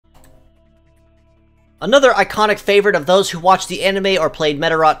Another iconic favorite of those who watched the anime or played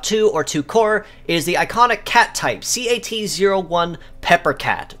Medarot 2 or 2 Core is the iconic cat type, CAT01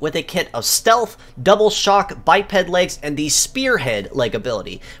 Peppercat, with a kit of Stealth, Double Shock, Biped legs, and the Spearhead leg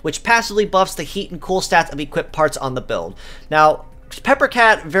ability, which passively buffs the heat and cool stats of equipped parts on the build. Now,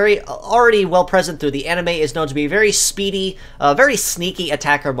 Peppercat, already well present through the anime, is known to be a very speedy, very sneaky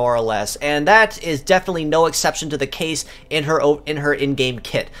attacker more or less, and that is definitely no exception to the case in her in-game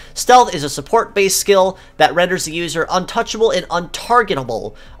kit. Stealth is a support-based skill that renders the user untouchable and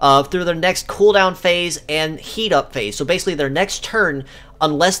untargetable through their next cooldown phase and heat-up phase, so basically their next turn,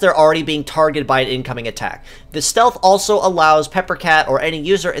 unless they're already being targeted by an incoming attack. The Stealth also allows Peppercat, or any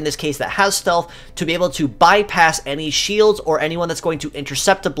user in this case that has Stealth, to be able to bypass any shields or anyone that's going to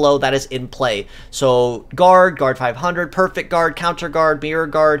intercept a blow that is in play. So Guard, Guard 500, Perfect Guard, Counter Guard, Mirror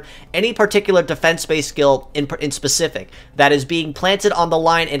Guard, any particular defense-based skill in specific that is being planted on the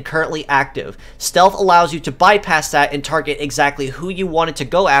line and currently active. Stealth allows you to bypass that and target exactly who you wanted to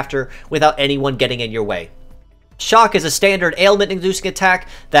go after without anyone getting in your way. Shock is a standard ailment-inducing attack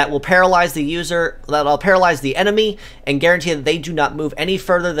that will paralyze the user, that'll paralyze the enemy, and guarantee that they do not move any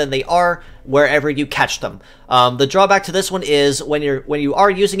further than they are wherever you catch them. The drawback to this one is when you are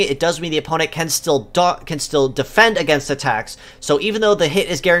using it, it does mean the opponent can still defend against attacks. So even though the hit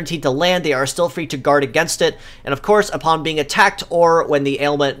is guaranteed to land, they are still free to guard against it. And of course, upon being attacked or when the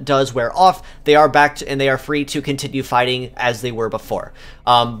ailment does wear off, they are back to, and they are free to continue fighting as they were before.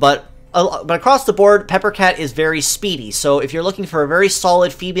 But across the board, Peppercat is very speedy, so if you're looking for a very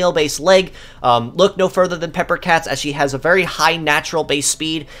solid female-based leg, look no further than Peppercat's, as she has a very high natural base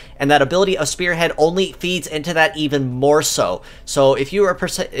speed, and that ability of Spearhead only feeds into that even more so. So if you are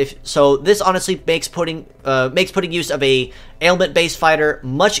this honestly makes putting use of a ailment-based fighter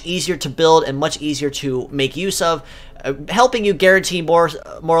much easier to build and much easier to make use of, helping you guarantee more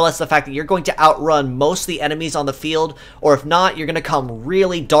or less the fact that you're going to outrun most of the enemies on the field, or if not, you're going to come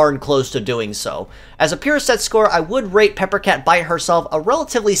really darn close to doing so. As a pure set score, I would rate Peppercat by herself a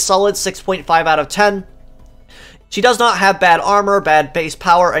relatively solid 6.5 out of 10. She does not have bad armor, bad base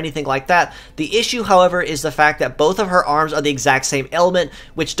power, or anything like that. The issue, however, is the fact that both of her arms are the exact same ailment,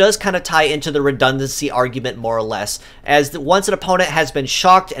 which does kind of tie into the redundancy argument more or less. As once an opponent has been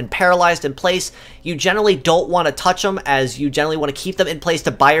shocked and paralyzed in place, you generally don't want to touch them, as you generally want to keep them in place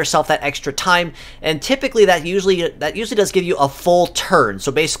to buy yourself that extra time. And typically that usually does give you a full turn.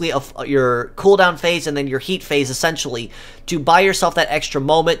 So basically your cooldown phase and then your heat phase, essentially, to buy yourself that extra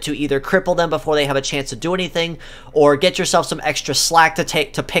moment to either cripple them before they have a chance to do anything, or get yourself some extra slack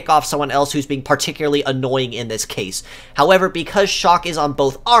to pick off someone else who's being particularly annoying in this case. However, because Shock is on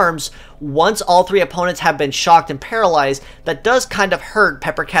both arms, once all three opponents have been shocked and paralyzed, that does kind of hurt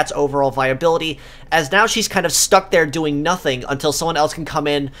Peppercat's overall viability, as now she's kind of stuck there doing nothing until someone else can come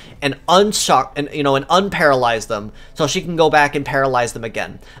in and unshock and unparalyze them, so she can go back and paralyze them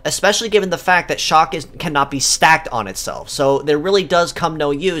again. Especially given the fact that Shock cannot be stacked on itself, so there really does come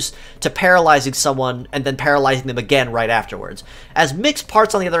no use to paralyzing someone and then paralyzing them again right afterwards. As mixed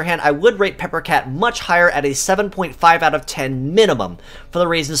parts, on the other hand, I would rate Peppercat much higher at a 7.5 out of 10 minimum, for the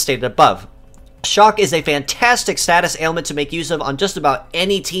reasons stated above. Shock is a fantastic status ailment to make use of on just about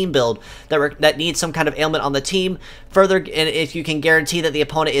any team build that needs some kind of ailment on the team. Further, and if you can guarantee that the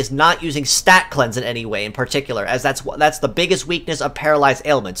opponent is not using stat cleanse in any way in particular, as that's the biggest weakness of paralyzed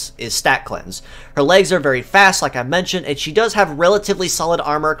ailments, is stat cleanse. Her legs are very fast, like I mentioned, and she does have relatively solid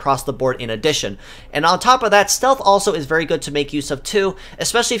armor across the board in addition. And on top of that, stealth also is very good to make use of too,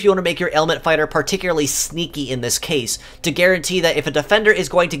 especially if you want to make your ailment fighter particularly sneaky in this case, to guarantee that if a defender is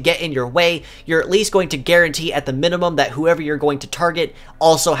going to get in your way, you're at least going to guarantee at the minimum that whoever you're going to target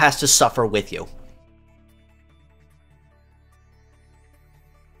also has to suffer with you.